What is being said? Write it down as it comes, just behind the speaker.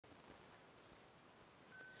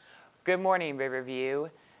Good morning, Riverview.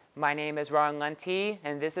 My name is Roan Lunte,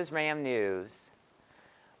 and this is RAM News.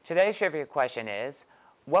 Today's trivia question is,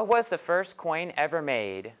 what was the first coin ever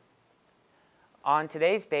made? On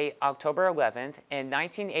today's date, October 11th, in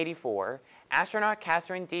 1984, astronaut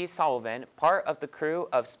Kathryn D. Sullivan, part of the crew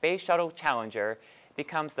of Space Shuttle Challenger,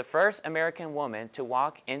 becomes the first American woman to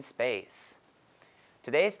walk in space.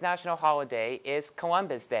 Today's national holiday is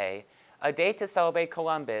Columbus Day, a day to celebrate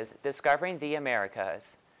Columbus discovering the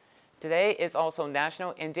Americas. Today is also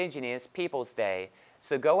National Indigenous Peoples Day,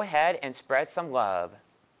 so go ahead and spread some love.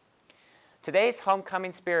 Today's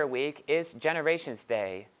Homecoming Spirit Week is Generations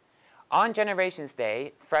Day. On Generations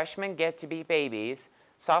Day, freshmen get to be babies,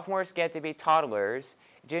 sophomores get to be toddlers,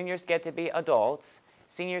 juniors get to be adults,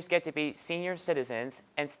 seniors get to be senior citizens,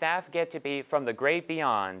 and staff get to be from the great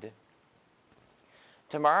beyond.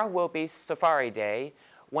 Tomorrow will be Safari Day,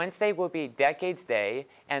 Wednesday will be Decades Day,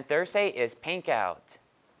 and Thursday is Pink Out.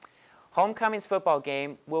 Homecoming's football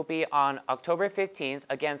game will be on October 15th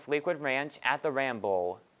against Lakewood Ranch at the Ram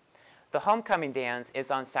Bowl. The homecoming dance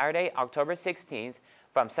is on Saturday, October 16th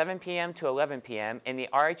from 7 p.m. to 11 p.m. in the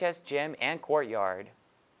RHS gym and courtyard.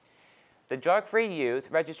 The drug-free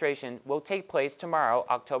youth registration will take place tomorrow,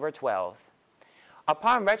 October 12th.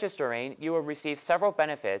 Upon registering, you will receive several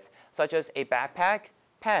benefits such as a backpack,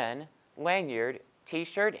 pen, lanyard,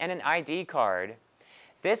 t-shirt, and an ID card.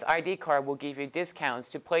 This ID card will give you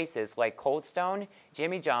discounts to places like Cold Stone,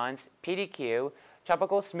 Jimmy John's, PDQ,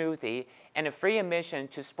 Tropical Smoothie, and a free admission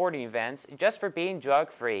to sporting events just for being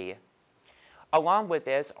drug-free. Along with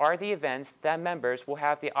this are the events that members will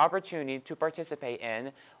have the opportunity to participate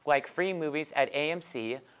in, like free movies at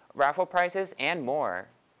AMC, raffle prizes, and more.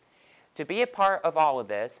 To be a part of all of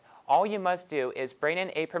this, all you must do is bring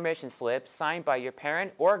in a permission slip signed by your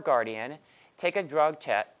parent or guardian, take a drug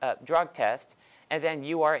test, and then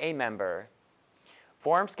you are a member.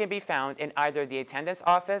 Forms can be found in either the attendance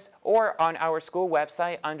office or on our school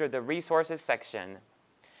website under the resources section.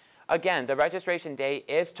 Again, the registration date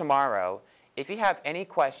is tomorrow. If you have any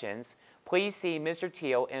questions, please see Mr.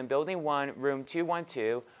 Teal in Building 1, Room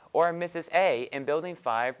 212, or Mrs. A in Building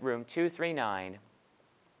 5, Room 239.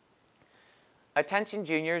 Attention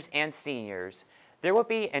juniors and seniors. There will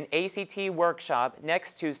be an ACT workshop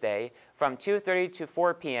next Tuesday from 2:30 to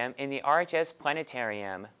 4 p.m. in the RHS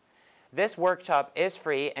Planetarium. This workshop is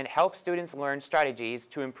free and helps students learn strategies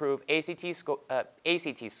to improve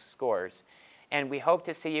ACT scores, and we hope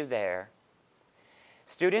to see you there.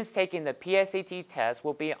 Students taking the PSAT test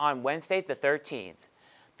will be on Wednesday the 13th.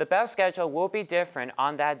 The bell schedule will be different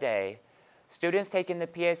on that day. Students taking the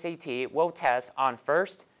PSAT will test on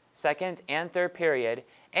first, second, and third period,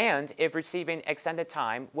 and if receiving extended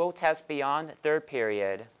time, will test beyond third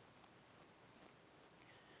period.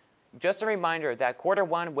 Just a reminder that Quarter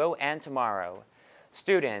 1 will end tomorrow.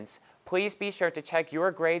 Students, please be sure to check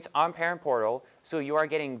your grades on Parent Portal so you are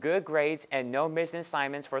getting good grades and no missing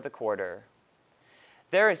assignments for the quarter.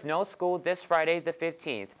 There is no school this Friday the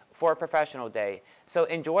 15th for Professional Day, so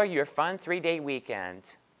enjoy your fun 3-day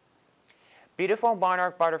weekend. Beautiful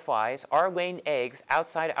monarch butterflies are laying eggs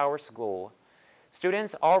outside our school.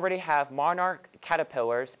 Students already have monarch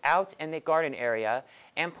caterpillars out in the garden area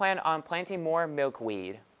and plan on planting more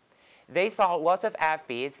milkweed. They saw lots of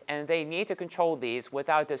aphids and they need to control these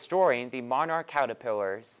without destroying the monarch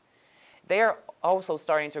caterpillars. They are also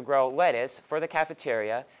starting to grow lettuce for the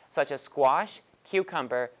cafeteria, such as squash,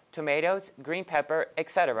 cucumber, tomatoes, green pepper,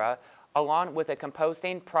 etc., along with a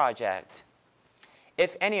composting project.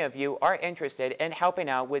 If any of you are interested in helping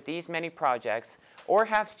out with these many projects or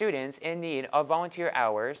have students in need of volunteer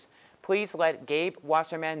hours, please let Gabe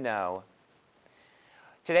Wasserman know.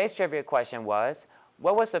 Today's trivia question was,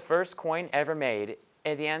 what was the first coin ever made?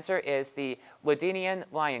 And the answer is the Ladinian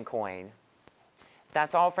lion coin.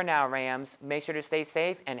 That's all for now, Rams. Make sure to stay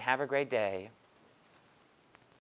safe and have a great day.